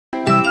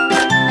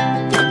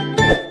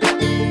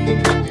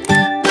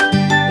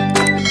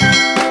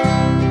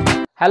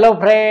Hello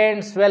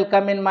friends,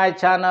 welcome in my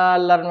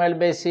channel learn well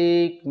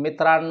basic.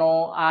 मित्रांनो,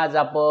 आज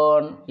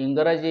आपण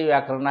इंग्रजी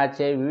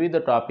व्याकरणाचे विविध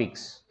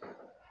टॉपिक्स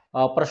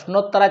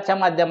प्रश्नोत्तराच्या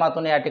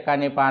माध्यमातून या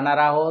ठिकाणी पाहणार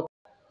आहोत.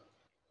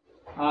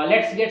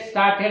 Let's get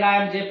started.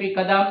 I am JP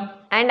Kadam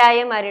and I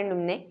am Aryan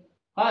Dumne.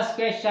 First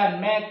question,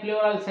 make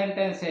plural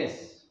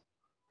sentences.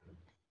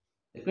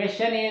 The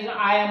question is,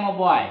 I am a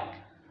boy.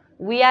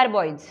 We are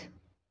boys.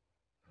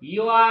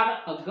 You are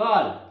a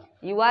girl.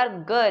 You are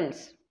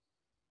girls.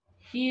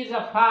 He is a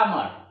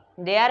farmer.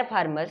 They are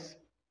farmers.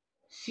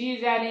 She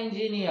is an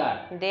engineer.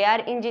 They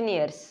are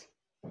engineers.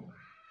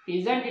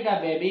 Isn't it a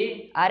baby?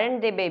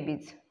 Aren't they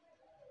babies?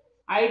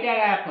 I eat an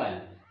apple.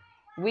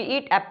 We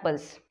eat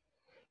apples.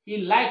 He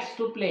likes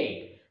to play.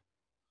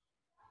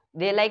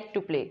 They like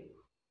to play.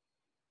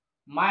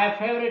 My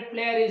favorite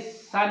player is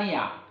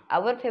Sania.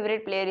 Our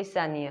favorite player is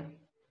Sania.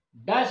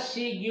 Does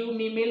she give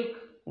me milk?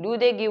 Do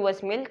they give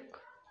us milk?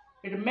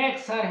 It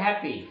makes her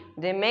happy.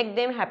 They make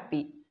them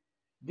happy.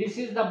 This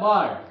is the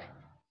bird.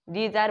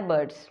 These are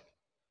birds.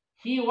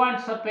 He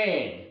wants a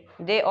pen.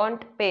 They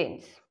want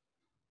pens.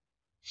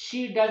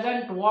 She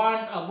doesn't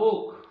want a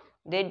book.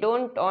 They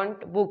don't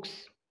want books.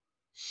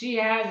 She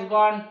has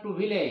gone to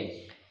village.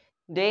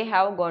 They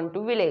have gone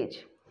to village.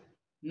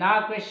 Now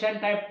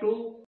question type 2.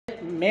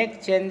 Make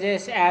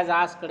changes as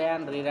asked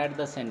and rewrite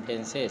the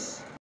sentences.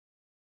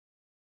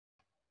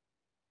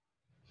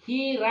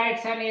 He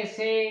writes an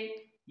essay.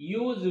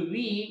 Use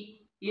we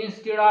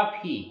instead of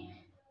he.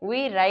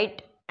 We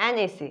write an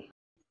essay.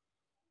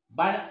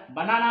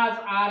 Bananas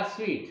are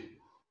sweet.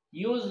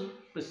 Use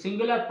the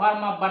singular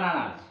form of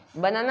bananas.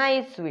 Banana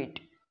is sweet.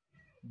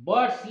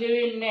 Birds live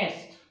in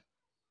nest.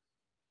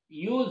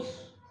 Use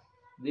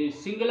the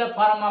singular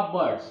form of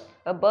birds.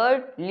 A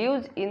bird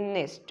lives in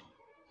nest.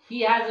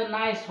 He has a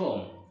nice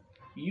home.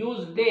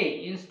 Use they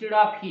instead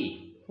of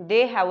he.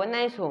 They have a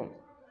nice home.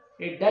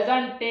 It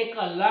doesn't take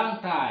a long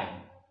time.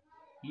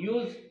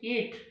 Use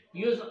it.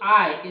 Use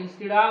I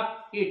instead of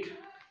it.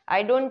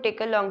 I don't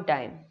take a long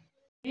time.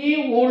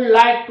 He would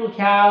like to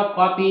have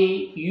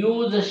coffee.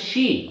 Use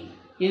she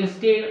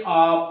instead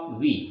of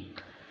we.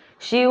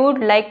 She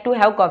would like to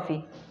have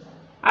coffee.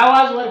 I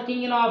was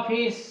working in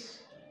office.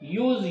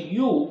 Use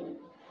you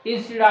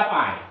instead of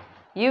I.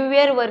 You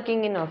were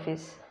working in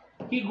office.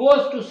 He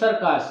goes to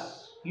circus.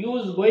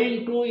 Use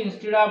going to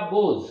instead of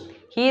goes.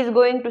 He is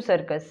going to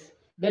circus.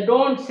 They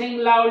don't sing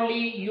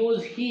loudly.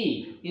 Use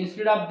he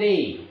instead of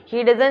they.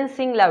 He doesn't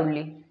sing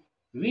loudly.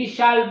 We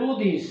shall do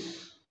this.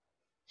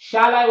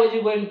 Shall I was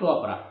going to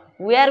opera.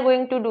 We are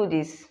going to do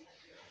this.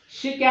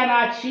 She can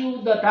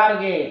achieve the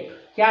target.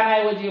 Can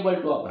I was able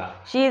to opera.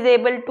 She is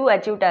able to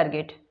achieve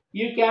target.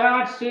 You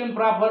cannot swim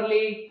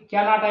properly.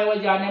 Cannot I was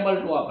unable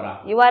to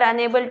opera. You are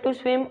unable to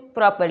swim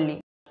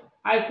properly.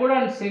 I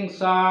couldn't sing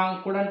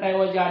song. Couldn't I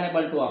was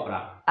unable to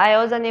opera. I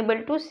was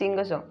unable to sing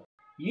a song.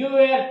 You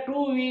were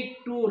too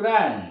weak to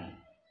run.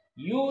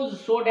 Use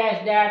so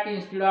dash that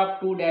instead of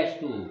to dash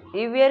to.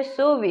 You were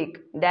so weak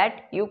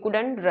that you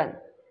couldn't run.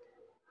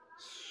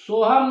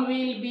 Soham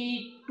will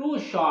be too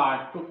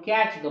short to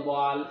catch the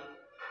ball.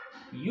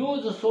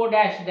 Use so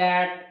dash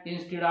that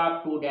instead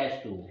of to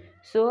dash to.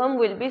 Soham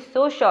will be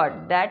so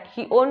short that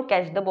he won't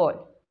catch the ball.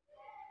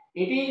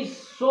 It is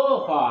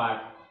so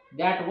hot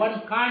that one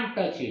can't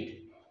touch it.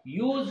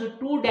 Use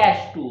to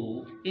dash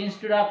to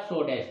instead of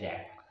so dash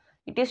that.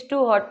 It is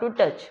too hot to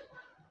touch.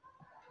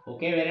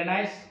 Okay, very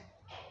nice.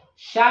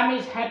 Sham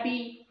is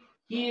happy.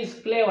 He is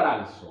clever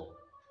also.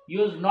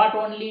 Use not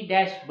only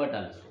dash but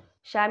also.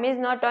 Sham is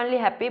not only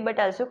happy but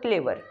also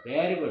clever.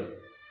 Very good.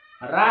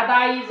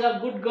 Radha is a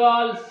good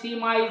girl.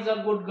 Seema is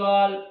a good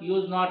girl.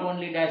 Use not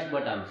only dash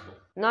but also.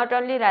 Not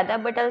only Radha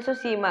but also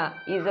Seema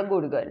is a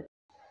good girl.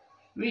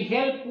 We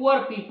help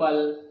poor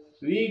people.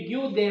 We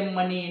give them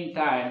money in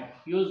time.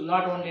 Use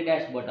not only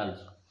dash but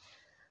also.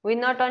 We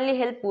not only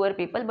help poor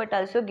people but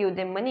also give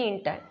them money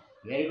in time.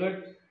 Very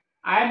good.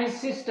 I am his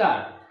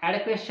sister.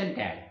 Add a question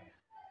tag.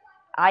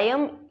 I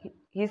am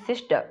his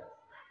sister.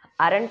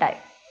 Aren't I?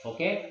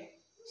 Okay.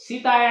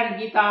 Sita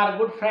and Geeta are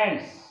good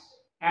friends.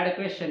 Add a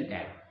question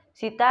tag.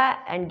 Sita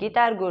and Geeta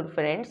are good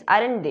friends,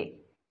 aren't they?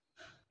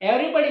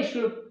 Everybody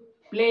should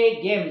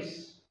play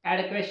games.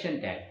 Add a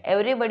question tag.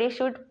 Everybody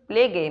should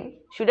play game,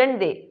 shouldn't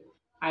they?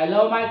 I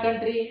love my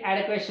country.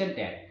 Add a question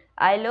tag.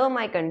 I love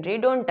my country,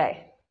 don't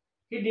I?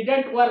 He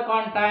didn't work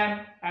on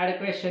time. Add a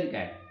question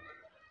tag.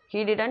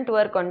 He didn't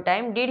work on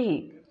time, did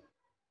he?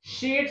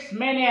 She eats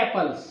many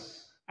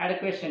apples. Add a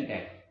question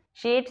tag.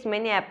 She eats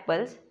many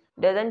apples,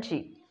 doesn't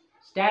she?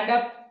 Stand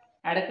up.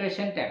 Add a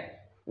question tag.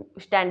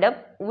 Stand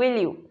up, will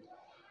you?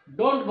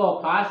 Don't go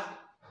fast.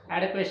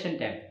 Add a question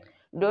tag.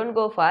 Don't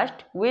go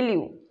fast, will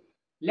you?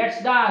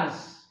 Let's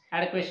dance.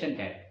 Add a question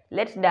tag.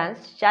 Let's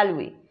dance, shall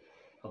we?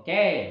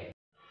 Okay.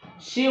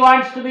 She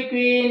wants to be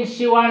queen.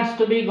 She wants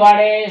to be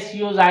goddess.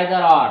 Use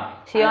either or.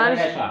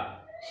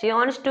 She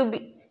wants to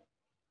be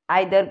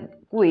either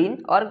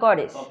queen or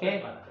goddess.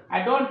 Okay.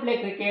 I don't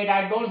play cricket.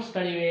 I don't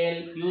study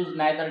well. Use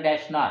neither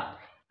dash nor.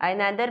 I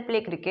neither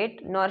play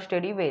cricket nor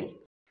study well.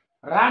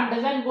 Ram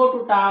doesn't go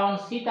to town.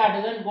 Sita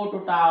doesn't go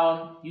to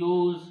town.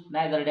 Use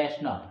neither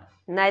dash nor.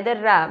 Neither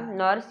Ram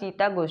nor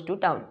Sita goes to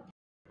town.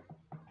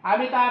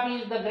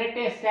 Amitabh is the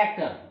greatest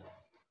actor.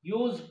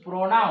 Use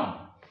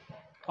pronoun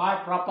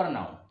for proper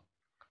noun.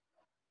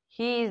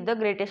 He is the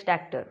greatest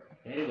actor.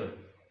 Very good.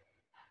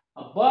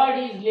 A bird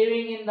is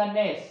living in the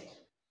nest.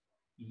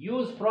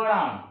 Use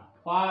pronoun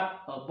for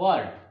a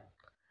bird.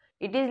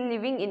 It is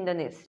living in the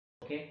nest.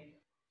 Okay.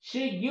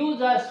 She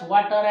gives us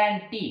water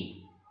and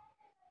tea.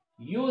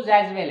 Use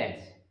as well as.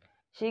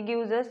 She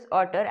gives us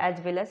water as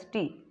well as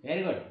tea.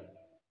 Very good.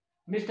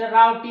 Mr.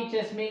 Rao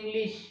teaches me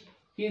English.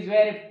 He is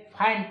very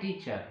fine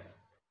teacher.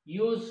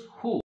 Use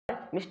who.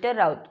 Mr.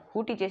 Raut,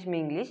 who teaches me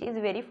English, is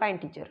very fine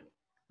teacher.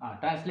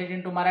 Translate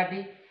into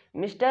Marathi.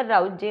 Mister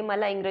Raut जे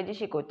मला इंग्रजी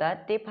शिकवतात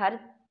ते फार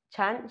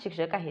छान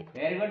शिक्षक आहेत.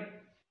 Very good.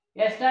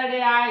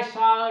 Yesterday I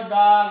saw a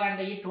dog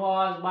and it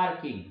was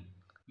barking.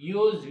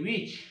 Use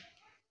which.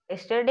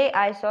 Yesterday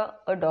I saw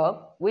a dog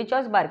which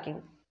was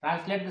barking.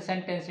 Translate the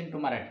sentence into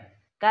Marathi.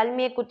 काल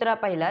मी एक कुत्रा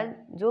पाहिला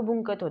जो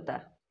भुंकत होता.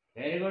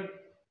 Very good.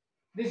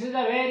 This is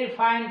a very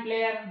fine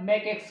player.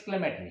 Make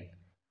exclamatory.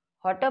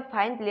 What a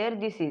fine player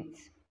this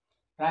is.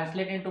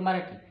 Translate into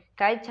Marathi.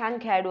 काय छान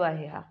खेळाडू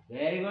आहे हा.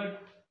 Very good.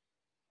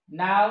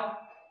 Now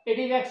it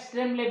is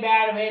extremely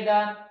bad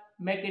weather.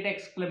 Make it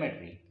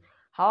exclamatory.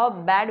 How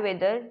bad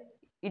weather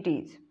it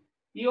is.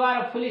 You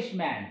are a foolish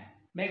man.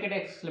 Make it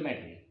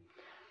exclamatory.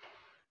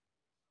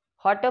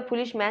 What a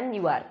foolish man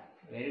you are.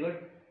 Very good.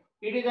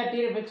 It is a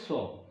terrific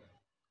soap.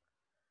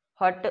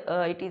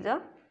 It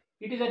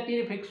is a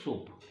terrific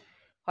soup.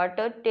 what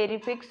a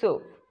terrific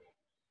soap.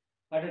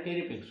 What a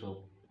terrific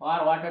soap.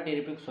 Or what a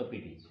terrific soap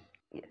it is.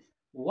 Yes.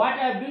 What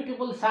a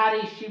beautiful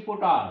sari she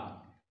put on.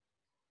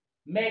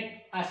 Make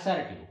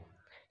assertive.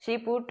 She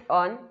put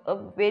on a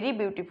very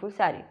beautiful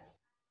sari.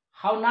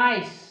 How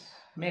nice.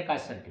 Make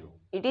assertive.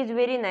 It is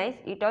very nice.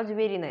 It was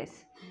very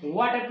nice.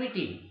 What a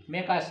pity.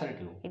 Make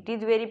assertive. It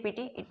is very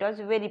pity. It was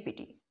very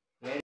pity.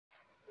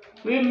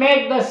 We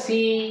make the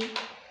sea.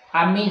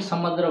 आम्ही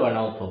समुद्र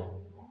बनवतो.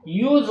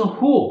 Use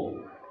who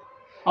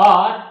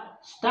or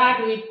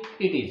start with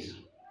it is.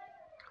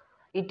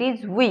 It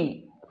is we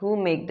who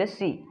make the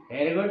sea.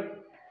 Very good.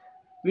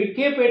 We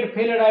keep it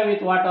filled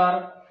with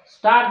water.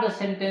 Start the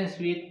sentence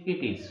with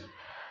it is.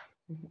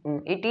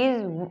 It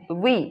is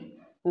we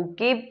who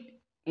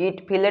keep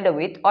it filled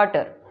with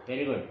water.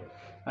 Very good.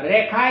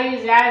 Rekha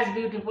is as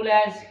beautiful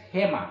as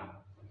Hema.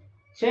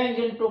 Change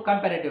into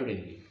comparative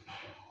degree.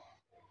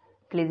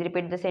 Please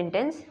repeat the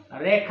sentence.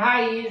 Rekha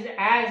is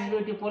as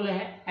beautiful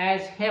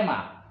as Hema.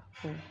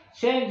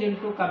 Change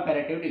into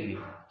comparative degree.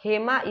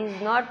 Hema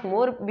is not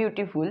more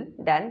beautiful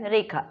than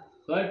Rekha.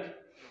 Good.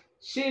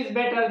 She is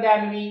better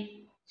than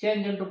me.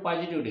 Change into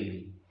positive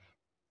degree.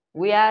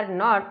 We are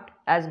not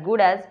as good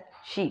as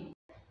she.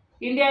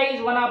 India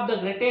is one of the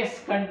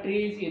greatest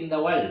countries in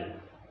the world.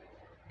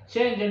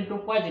 Change into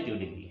positive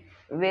degree.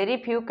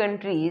 Very few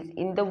countries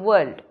in the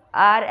world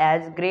are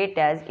as great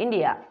as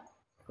India.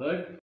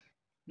 Good.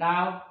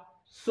 Now,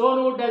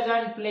 Sonu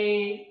doesn't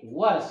play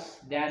worse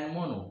than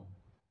Monu.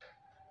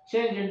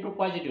 Change into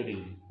positive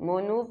degree.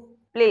 Monu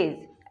plays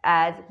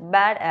as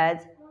bad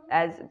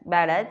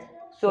as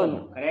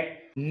Sonu. Correct.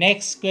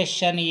 Next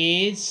question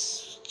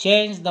is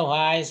change the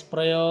voice.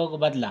 प्रयोग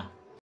बदला.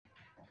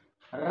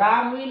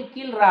 Ram will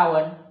kill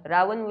Ravan.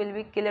 Ravan will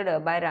be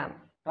killed by Ram.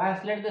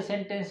 Translate the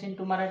sentence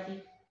into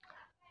Marathi.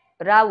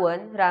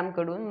 Ravan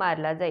रामकडून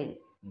मारला जाईल.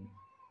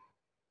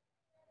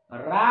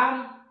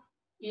 Ram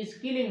is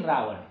killing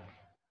Ravan.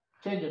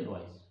 Change in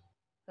voice.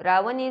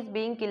 Ravan is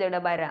being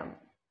killed by Ram.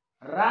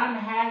 Ram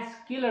has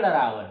killed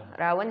Ravan.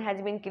 Ravan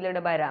has been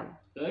killed by Ram.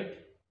 Good.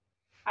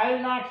 I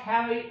will not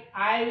have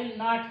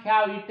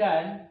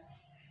eaten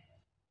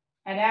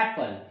an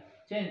apple.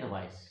 Change the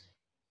voice.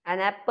 An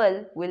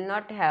apple will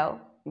not have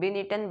been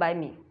eaten by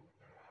me.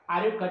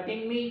 Are you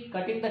cutting me?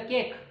 Cutting the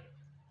cake.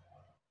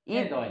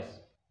 Change the voice.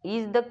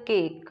 Is the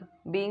cake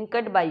being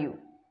cut by you?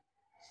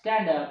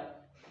 Stand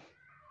up.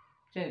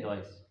 Change the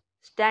voice.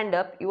 Stand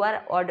up. You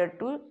are ordered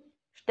to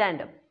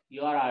stand up.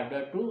 You are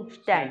ordered to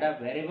stand up.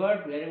 Very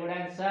good. Very good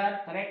answer.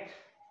 Correct.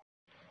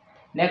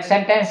 Next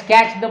sentence.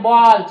 Catch the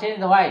ball. Change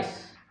the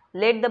voice.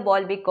 Let the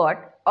ball be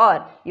caught,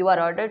 or you are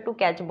ordered to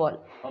catch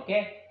ball.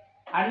 Okay.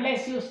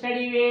 Unless you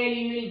study well,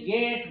 you will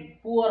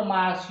get poor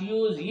marks.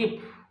 Use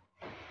if.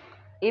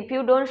 If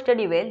you don't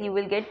study well, you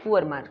will get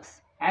poor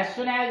marks. As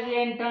soon as we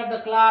entered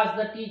the class,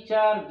 the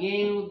teacher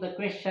gave the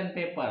question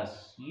papers.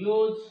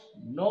 Use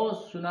no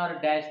sooner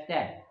dash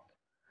than.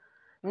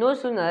 No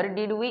sooner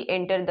did we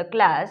enter the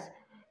class,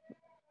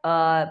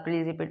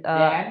 please repeat.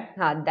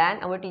 Than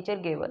our teacher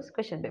gave us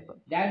question paper.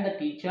 Then the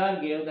teacher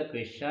gave the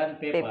question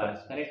papers.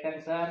 Correct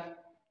answer.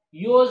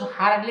 Use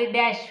hardly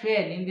dash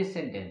when in this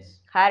sentence.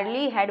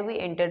 Hardly had we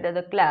entered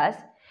the class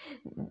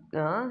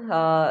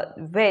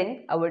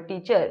when our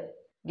teacher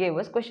gave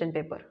us question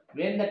paper.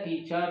 When the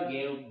teacher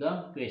gave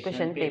the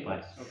question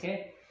papers.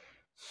 Okay.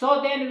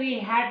 So then we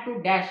had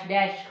to dash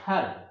dash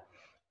her.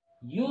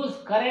 Use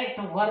correct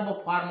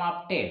verb form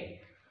of tell.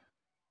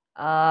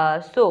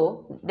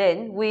 So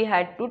then we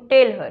had to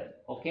tell her.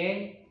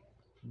 Okay.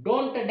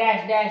 Don't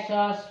dash dash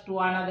us to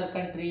another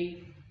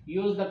country.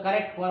 Use the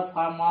correct verb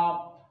form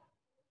of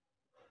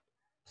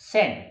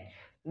send.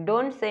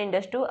 Don't send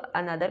us to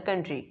another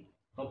country.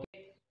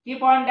 Okay.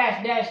 Keep on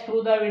dash dash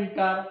through the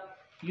winter.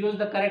 Use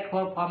the correct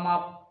verb form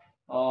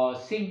of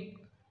sing.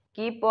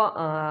 Keep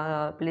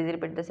on, please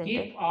repeat the sentence.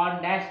 Keep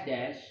on dash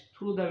dash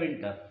through the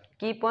winter.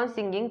 Keep on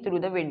singing through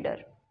the winter.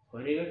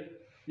 Very good.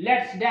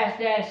 Let's dash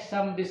dash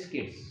some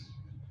biscuits.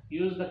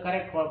 Use the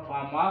correct verb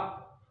form of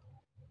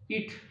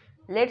eat.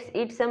 Let's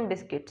eat some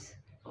biscuits.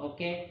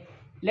 Okay.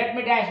 Let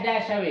me dash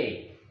dash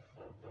away.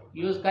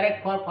 Use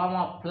correct verb form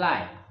of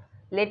fly.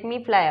 Let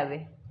me fly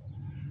away.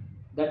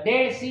 The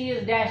Dead Sea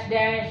is dash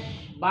dash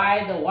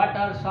by the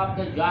waters of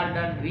the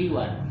Jordan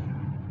River.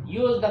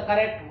 Use the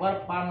correct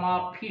verb form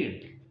of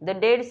feed. The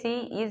Dead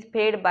Sea is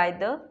fed by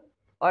the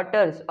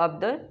waters of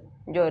the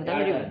Jordan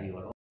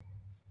River.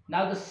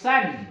 Now the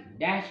sun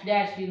dash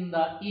dash in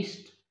the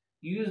east.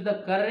 Use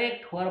the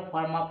correct verb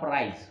form of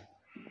rise.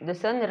 The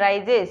sun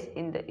rises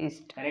in the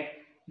east. Correct.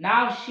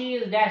 Now she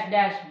is dash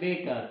dash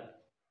better.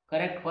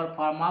 Correct verb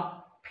form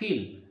of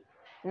feel.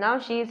 Now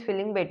she is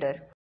feeling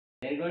better.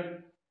 Very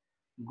good.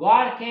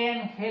 God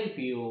can help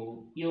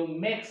you. You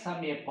make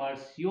some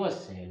efforts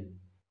yourself.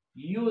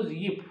 Use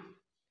if.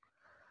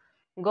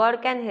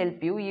 God can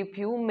help you if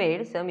you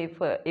made some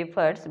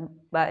efforts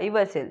by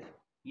yourself.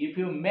 If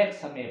you make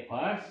some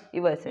efforts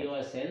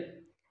yourself.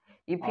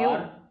 If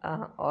you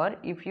or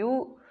if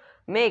you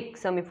make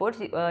some efforts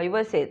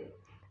yourself.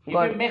 If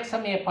you make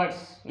some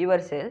efforts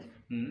yourself,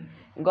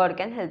 God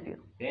can help you.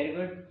 Very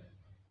good.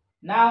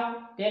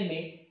 Now tell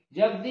me,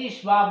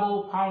 Jagdish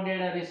Babu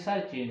founded a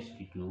research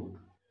institute.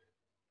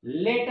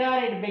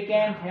 Later it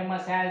became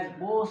famous as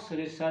Bose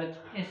Research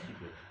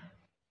Institute.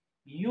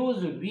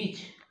 Use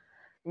which?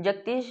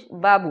 Jagdish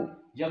Babu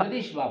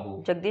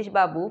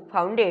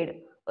founded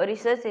a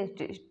research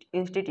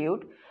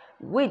institute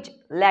which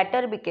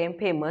later became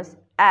famous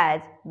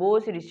as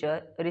Bose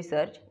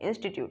Research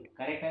Institute.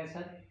 Correct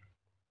answer.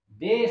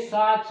 They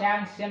saw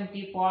Chang's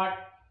empty pot.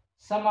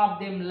 Some of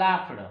them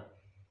laughed.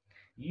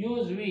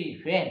 Use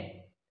which? When?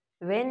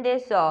 When they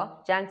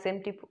saw Chang's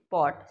empty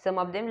pot, some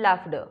of them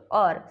laughed,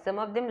 or some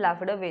of them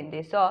laughed when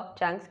they saw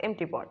Chang's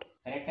empty pot.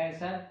 Correct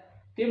answer.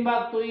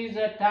 Timbuktu is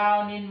a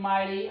town in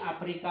Mali,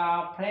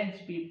 Africa.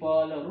 French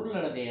people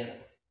ruled there.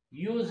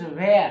 Use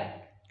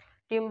where?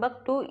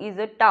 Timbuktu is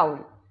a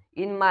town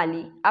in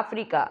Mali,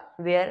 Africa,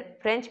 where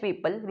French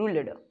people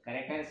ruled.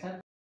 Correct answer.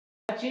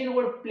 Sachin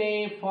would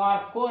play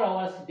for 4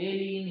 hours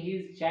daily in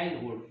his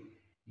childhood.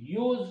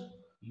 Used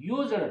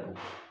to.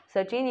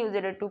 Sachin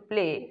used to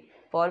play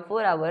for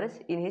 4 hours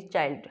in his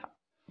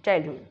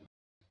childhood.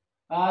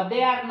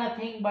 They are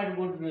nothing but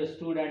good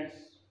students.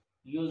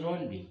 Use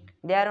only.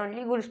 They are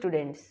only good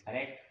students.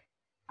 Correct.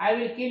 I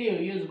will kill you.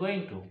 Use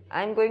going to.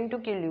 I am going to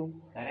kill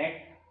you.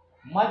 Correct.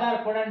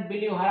 Mother couldn't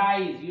believe her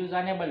eyes. Use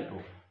unable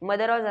to.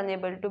 Mother was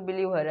unable to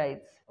believe her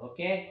eyes.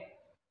 Okay.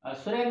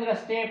 Surendra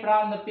stepped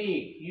on the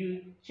peak.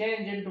 You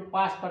change into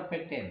past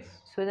perfect tense.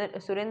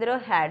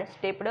 Surendra had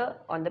stepped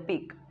on the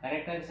peak.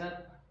 Correct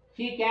answer.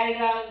 He carried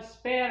a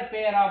spare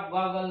pair of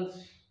goggles.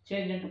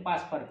 Change into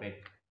past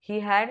perfect. He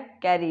had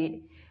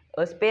carried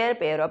a spare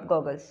pair of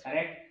goggles.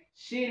 Correct.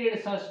 She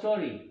reads a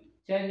story.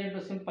 Change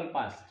into simple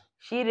past.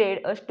 She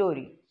read a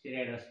story. She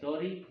read a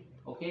story.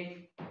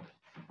 Okay.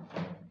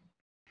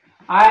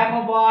 I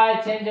am a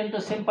boy. Change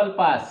into simple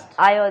past.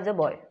 I was a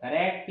boy.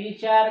 Correct.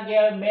 Teacher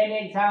gave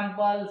many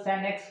examples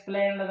and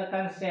explained the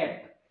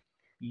concept.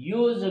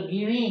 Use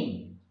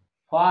giving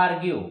for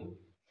give.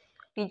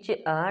 Teacher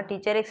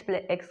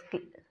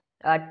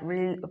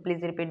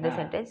please repeat the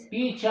sentence.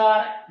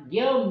 Teacher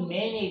gave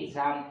many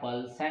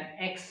examples and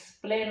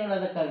explained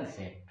the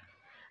concept.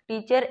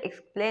 Teacher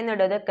explained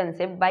the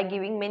concept by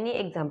giving many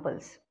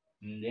examples.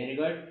 Very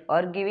good.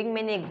 Or giving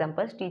many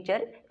examples, teacher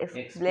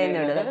explained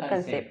the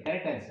concept.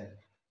 Correct answer.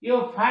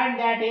 You find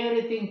that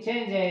everything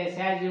changes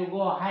as you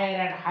go higher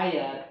and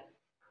higher.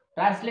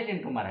 Translate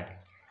into Marathi.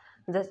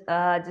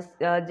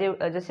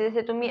 जसे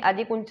जसे तुम्ही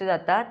अधिक उंच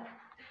जातात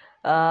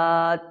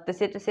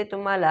तसे तसे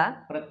तुम्हाला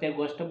प्रत्येक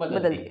गोष्ट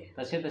बदलते.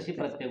 तसे तशी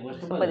प्रत्येक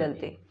गोष्ट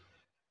बदलते.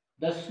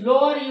 The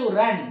slower you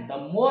run, the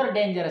more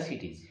dangerous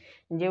it is.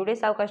 जेवढे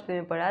सावकाश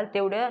तुम्ही पळाल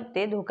तेवढे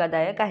ते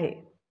धोकादायक आहे.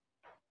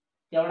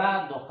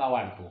 तेवढा धोका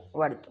वाढतो.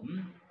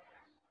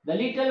 The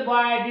little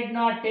boy did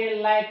not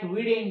tell like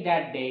wedding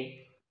that day.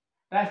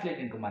 Translate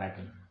into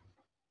Marathi.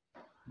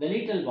 The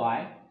little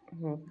boy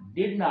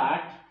did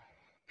not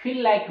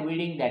feel like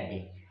wedding that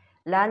day.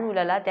 लहान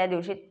मुलाला त्या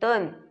दिवशी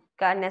तण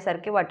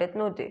काढण्यासारखे वाटत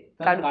नव्हते.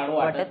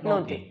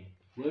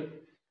 Good.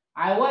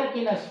 I work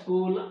in a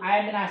school. I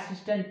am an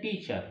assistant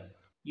teacher.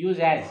 Use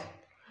as.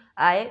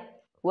 I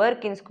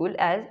work in school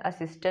as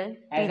assistant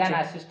teacher. As an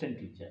assistant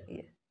teacher.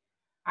 Yeah.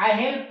 I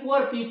help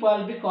poor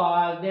people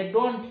because they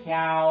don't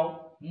have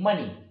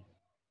money.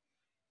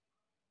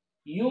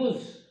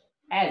 Use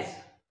as.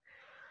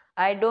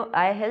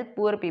 I help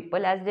poor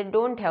people as they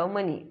don't have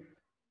money.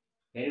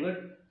 Very good.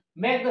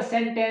 Make the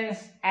sentence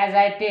as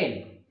I tell.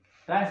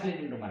 Translate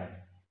into Marathi.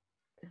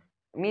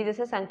 मी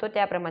जसं सांगतो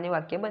त्याप्रमाणे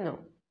वाक्य बनव.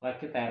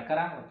 वाक्य तयार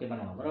करा, वाक्य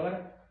बनवा. बरोबर.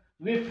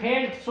 We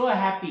felt so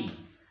happy.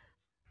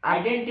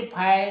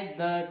 Identify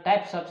the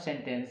types of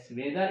sentence,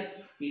 whether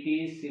it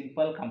is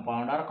simple,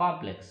 compound or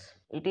complex.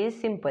 It is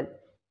simple.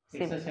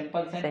 It's a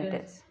simple sentence.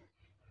 Sentence.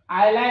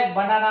 I like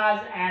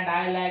bananas and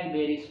I like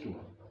berries too.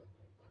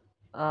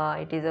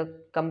 It is a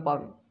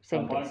compound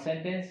Compound sentence.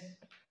 sentence.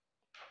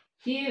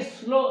 He is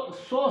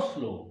so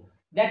slow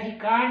that he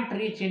can't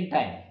reach in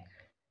time.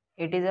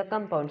 It is a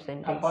compound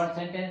sentence. Compound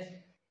sentence.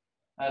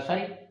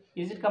 Sorry,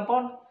 is it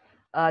compound?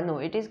 No,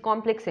 it is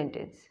complex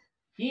sentence.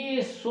 He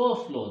is so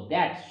slow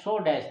that, so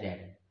dash that.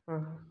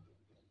 Uh-huh.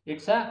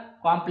 It's a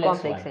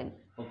complex word. sentence.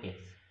 Okay.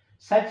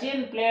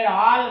 Sachin played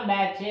all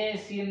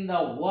matches in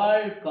the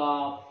World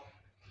Cup.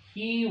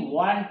 He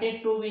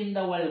wanted to win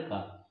the World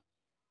Cup.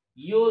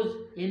 Use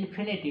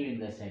infinitive in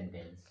the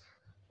sentence.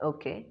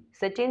 Okay.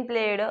 Sachin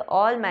played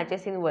all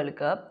matches in World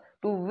Cup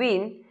to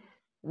win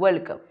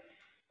World Cup.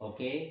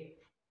 Okay.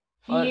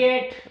 He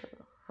ate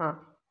Huh.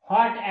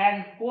 hot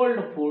and cold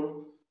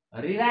food.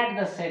 Rewrite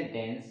the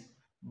sentence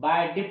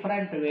by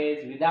different ways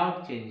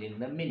without changing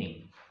the meaning.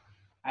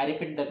 I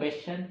repeat the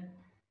question.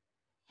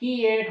 He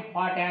ate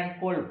hot and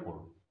cold food.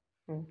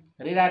 Hmm.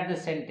 Rewrite the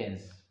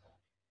sentence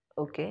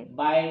Okay.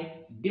 by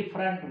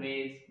different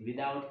ways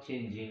without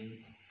changing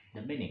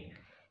the meaning.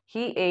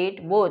 He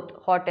ate both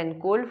hot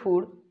and cold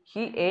food.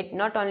 He ate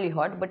not only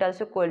hot but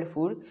also cold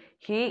food.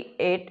 He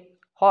ate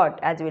hot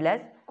as well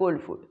as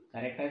cold food.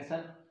 Correct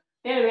answer.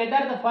 Tell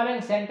whether the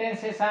following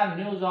sentences are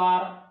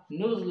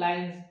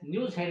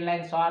news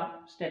headlines or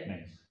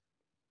statements.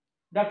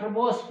 Dr.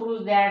 Bose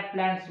proves that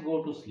plants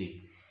go to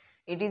sleep.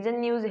 It is a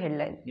news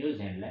headline. News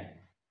headline.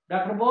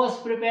 Dr. Bose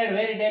prepared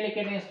very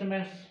delicate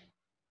instruments.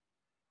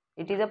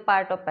 It is a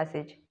part of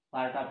passage.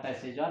 Part of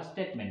passage or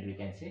statement we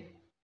can say.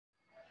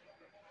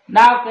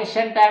 Now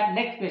question type.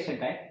 Next question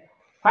type.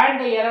 Find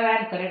the error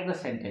and correct the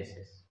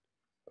sentences.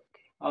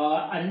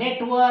 A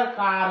network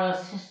or a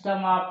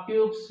system of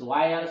tubes,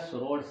 wires,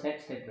 roads,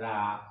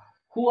 etc.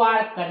 who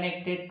are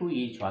connected to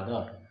each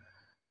other.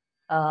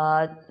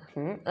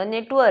 A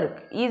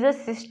network is a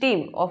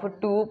system of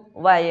tube,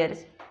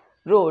 wires,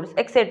 roads,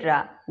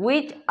 etc.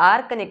 which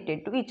are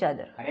connected to each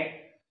other. Correct.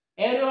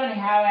 Everyone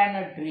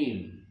have a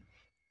dream.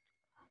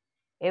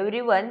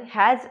 Everyone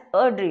has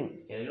a dream.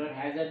 Everyone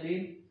has a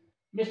dream.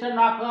 Mr.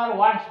 Knocker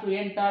wants to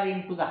enter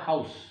into the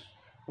house.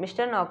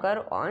 Mr.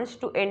 Knocker wants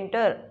to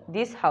enter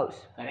this house.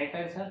 Correct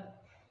answer.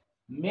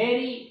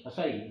 Mercy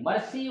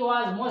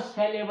was most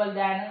valuable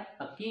than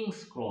a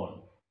king's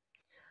crown.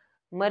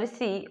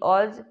 Mercy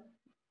was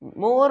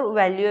more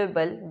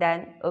valuable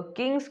than a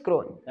king's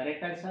crown.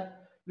 Correct answer.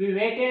 We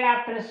waited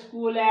after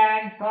school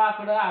and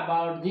talked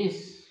about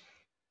this.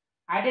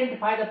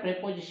 Identify the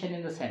preposition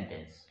in the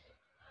sentence.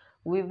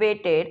 We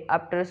waited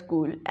after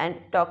school and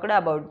talked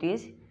about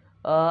these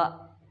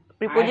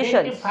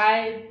prepositions.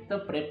 Identify the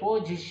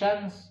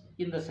prepositions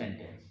in the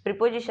sentence.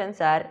 Prepositions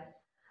are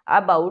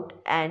about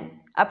and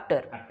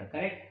after. After,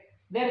 correct.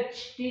 Their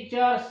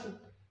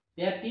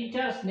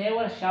teachers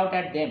never shout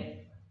at them.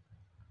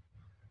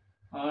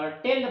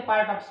 Tell the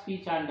part of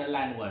speech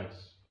underline words.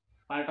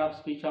 Part of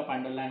speech of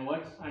underline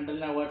words.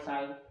 Underline words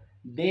are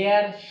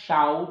there,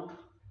 shout,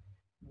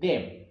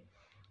 them.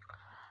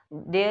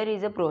 There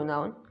is a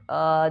pronoun,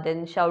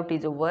 then shout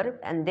is a verb,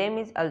 and them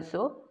is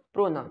also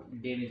pronoun.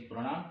 Them is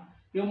pronoun.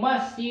 You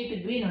must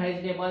eat green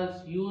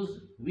vegetables. Use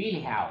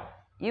will have.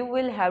 You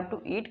will have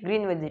to eat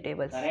green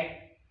vegetables.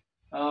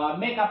 Correct.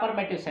 Make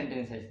affirmative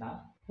sentences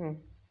now.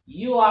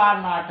 You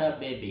are not a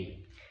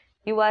baby.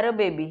 You are a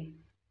baby.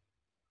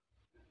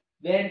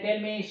 Then tell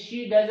me,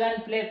 she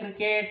doesn't play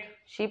cricket.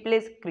 She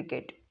plays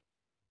cricket.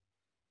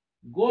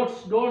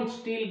 Goats don't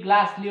steal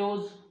glass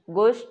leaves.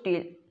 Goats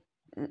steal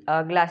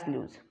glass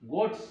leaves.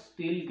 Goats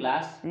steal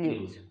glass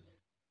leaves.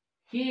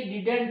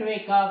 He didn't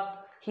wake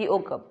up. He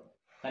woke up.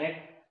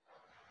 Correct.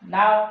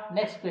 Now,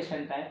 next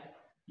question type.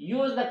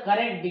 Use the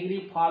correct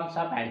degree forms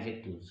of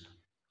adjectives.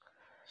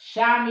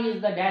 Sham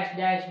is the dash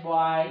dash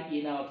boy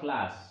in our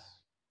class.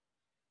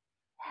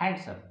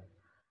 Handsome.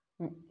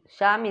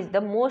 Sham is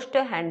the most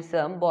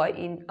handsome boy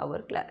in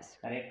our class.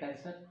 Correct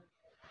answer.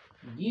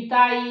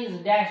 Geeta is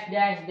dash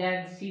dash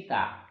than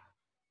Sita.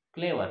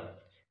 Clever.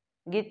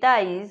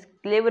 Geeta is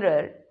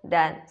cleverer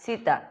than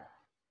Sita.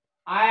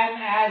 I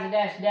am as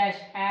dash dash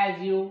as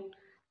you.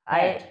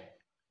 Fat.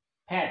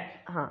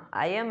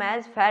 I am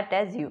as fat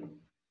as you.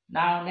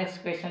 Now next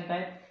question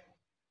type.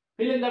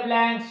 Fill in the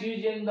blanks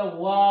using the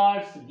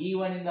words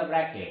given in the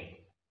bracket.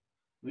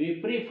 We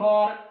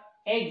prefer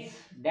eggs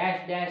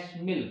dash dash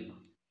milk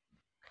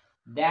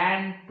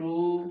than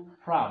to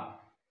from.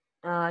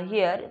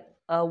 Here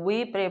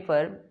we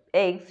prefer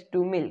eggs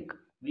to milk.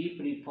 We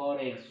prefer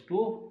eggs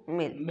to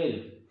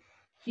milk.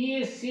 He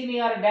is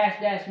senior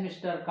dash dash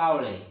Mr.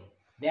 Cowley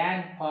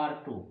than for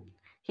two.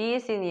 He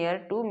is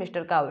senior to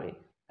Mr. Cowley.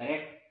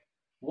 Correct.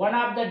 One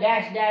of the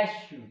dash dash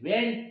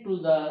went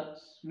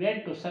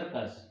to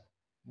circus.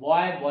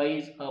 Boy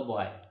is a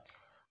boy.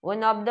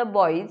 One of the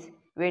boys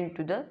went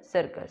to the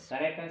circus.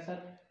 Correct answer.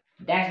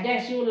 Dash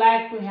dash you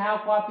like to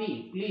have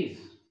coffee, please.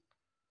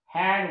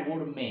 Had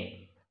would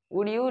may.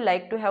 Would you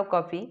like to have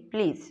coffee?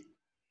 Please.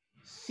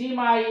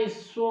 Seema is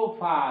so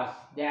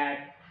fast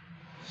that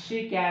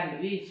she can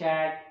reach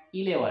at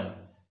 11.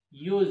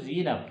 Use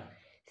enough.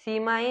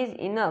 Seema is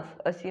enough.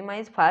 Seema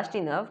is fast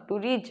enough to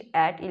reach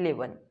at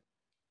 11.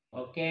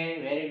 Okay,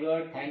 very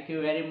good, thank you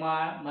very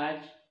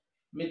much.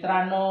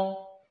 मित्रांनो,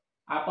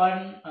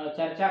 आपण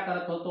चर्चा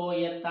करत होतो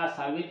इयत्ता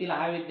 6वीतील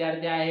हा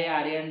विद्यार्थी आहे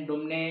आर्यन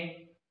डुमने.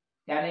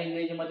 त्याने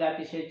इंग्रजीमध्ये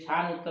अतिशय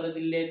छान उत्तर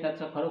दिले.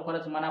 त्याचं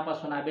खरोखरच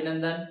मनापासून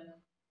अभिनंदन.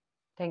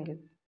 Thank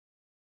you.